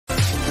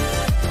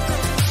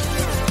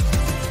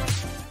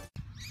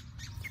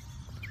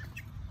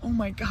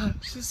my god,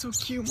 she's so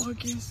cute,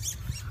 Marcus.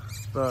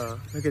 Bro,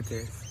 look at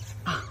this.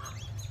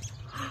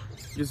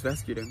 Just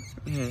rescued him.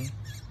 Yeah.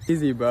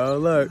 Easy, bro.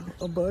 Look.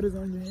 A bird is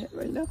on your head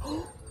right now.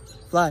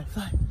 Fly,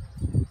 fly.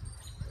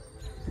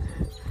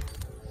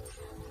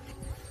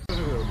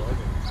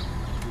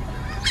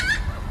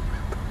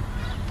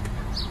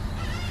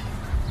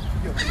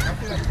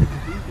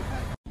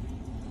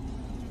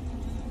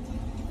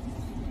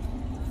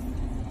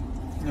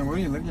 Yeah, what are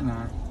you looking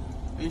at?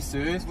 Are you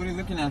serious? What are you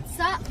looking at?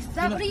 Stop!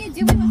 Stop! What are you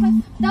doing with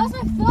my... That was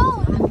my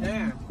phone! I don't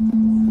care.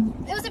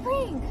 It was a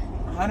prank!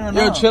 I don't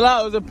know. Yo, chill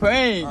out. It was a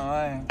prank.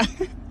 Alright.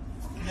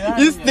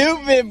 You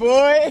stupid,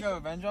 boy. You got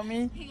revenge on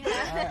me? Yeah.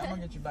 Alright, I'm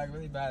gonna get you back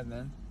really bad,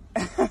 man.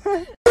 Bambole,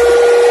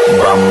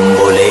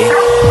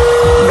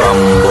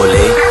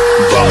 bambole,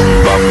 bam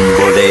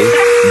bambole,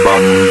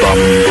 bam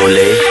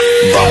bambole,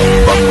 bam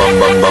bam bam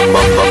bam bam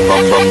bam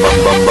bam bam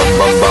bam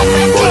bam bam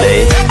bambole.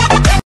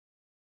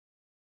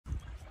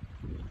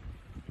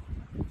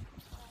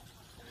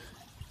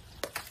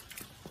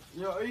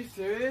 Yo, are you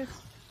serious?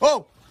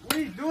 Whoa. What are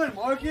you doing,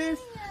 Marcus?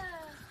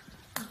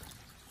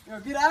 Yo,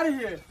 get out of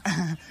here.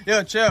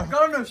 Yo, chill.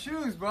 Got on those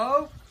shoes,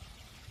 bro.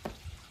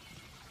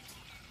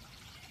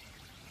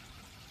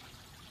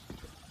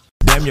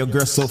 Damn, your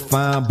girl so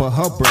fine, but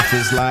her breath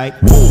is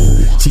like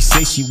woo. She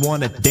say she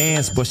wanna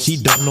dance, but she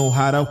don't know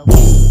how to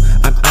woo.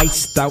 I'm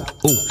iced out,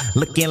 ooh,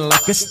 looking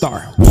like a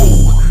star,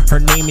 woo. Her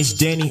name is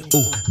Jenny,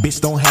 ooh, bitch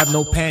don't have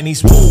no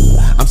panties, woo.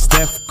 I'm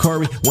Steph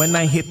Curry when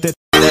I hit the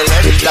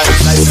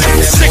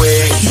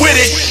With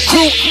it,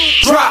 group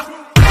drop.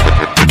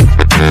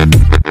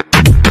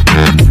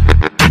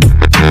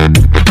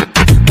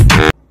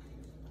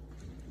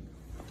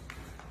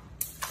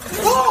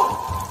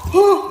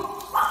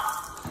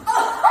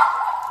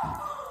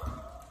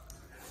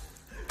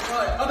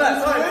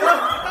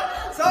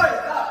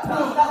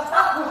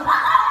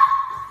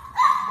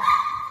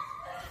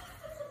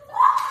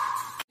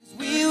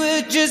 We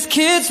were just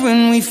kids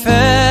when we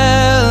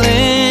fell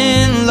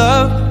in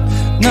love,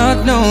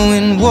 not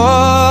knowing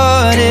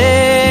what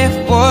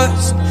it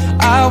was.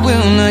 I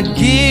will not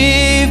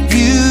give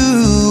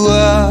you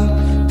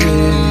up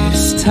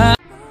this time.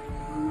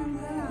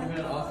 You've been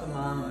an awesome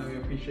mom, and we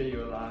appreciate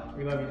you a lot.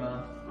 We love you,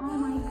 Mom. Oh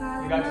my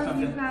god, We got you I love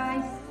something. you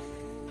guys.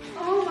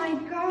 Oh my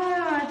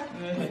god.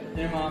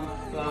 Here, Mom.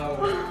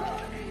 Flowers.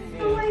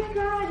 Oh my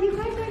god, you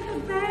guys are the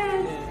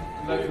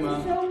best. Love you,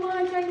 Mom. So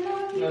much, I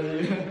love you. Love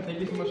you. Thank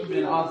you so much for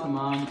being an awesome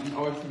mom and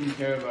always taking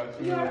care of us.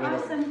 You're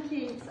awesome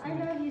kids. I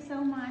love you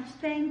so much.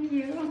 Thank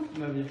you.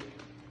 Love you.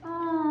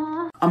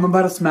 Aww. I'm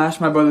about to smash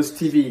my brother's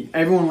TV.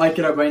 Everyone like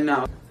it up right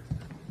now.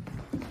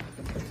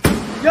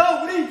 Yo,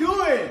 what are you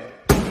doing?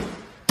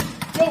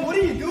 Yo, what are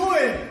you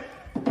doing?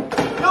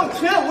 Yo,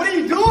 chill. What are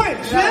you doing?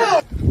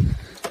 Chill.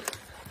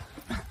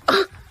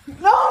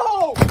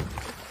 No.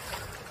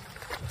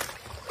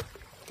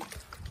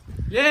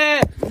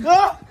 Yeah.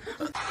 No.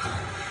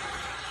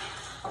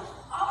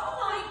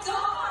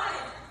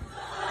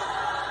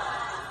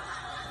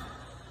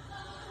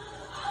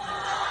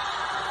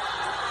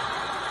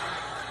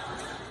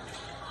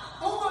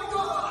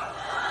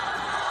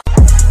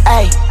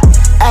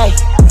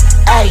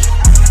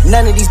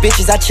 None of these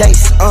bitches I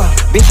chase,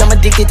 bitch, I'm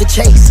addicted to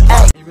chase,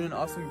 ay. You've been an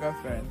awesome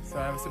girlfriend, so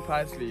I have a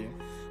surprise for you.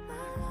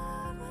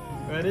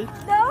 Ready?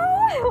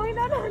 No! Wait,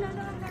 no, I'm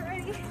not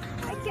ready.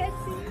 I can't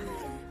see.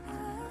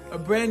 A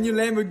brand new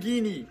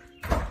Lamborghini.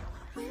 Oh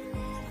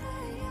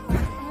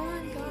my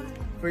god.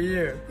 For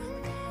you.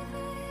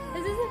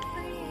 This isn't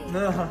free.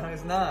 No,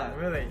 it's not,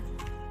 really.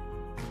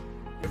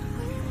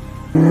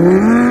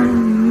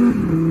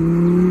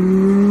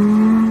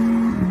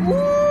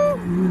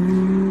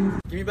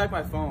 Give me back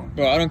my phone.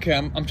 Bro, I don't care.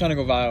 I'm trying to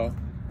go viral.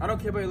 I don't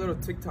care about your little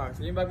TikToks.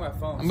 Give me back my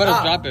phone. I'm about to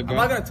Stop. drop it, bro.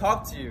 I'm not gonna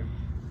talk to you.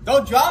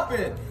 Don't drop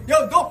it.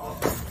 Yo, don't.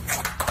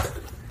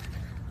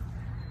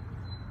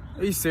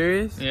 Are you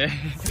serious? Yeah.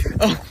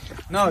 Oh.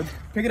 No,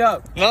 pick it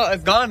up. No,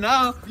 it's gone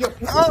now. Yo,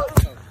 no.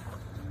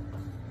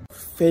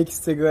 Fake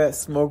cigarette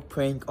smoke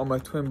prank on my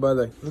twin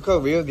brother. Look how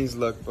real these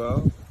look,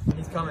 bro.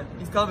 He's coming.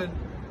 He's coming.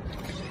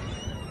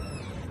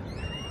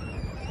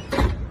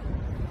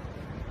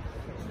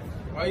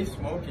 Why are you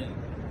smoking?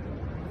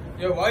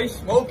 Yo, why are you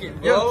smoking,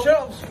 bro? Yo,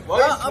 chill.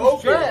 Why are you smoking? I'm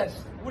stressed.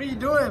 What are you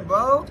doing,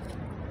 bro?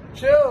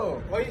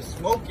 Chill. Why are you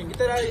smoking? Get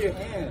that out of your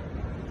hand.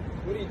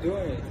 What are you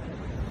doing?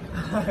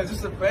 It's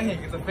just a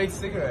prank. It's a fake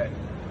cigarette.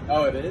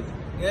 Oh, it is?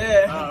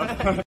 Yeah.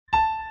 Oh.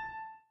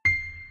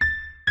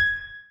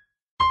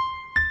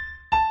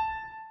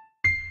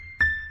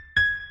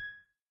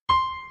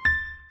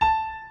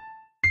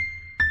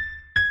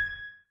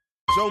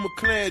 Joe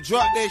McClain,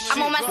 drop that shit.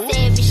 I'm on my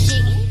savage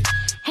shit.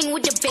 Hang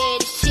with the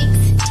baddest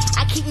chicks.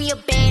 I keep me a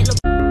bad look.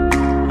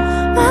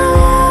 My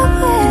love,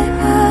 where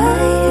are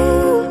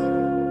you?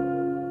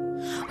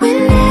 When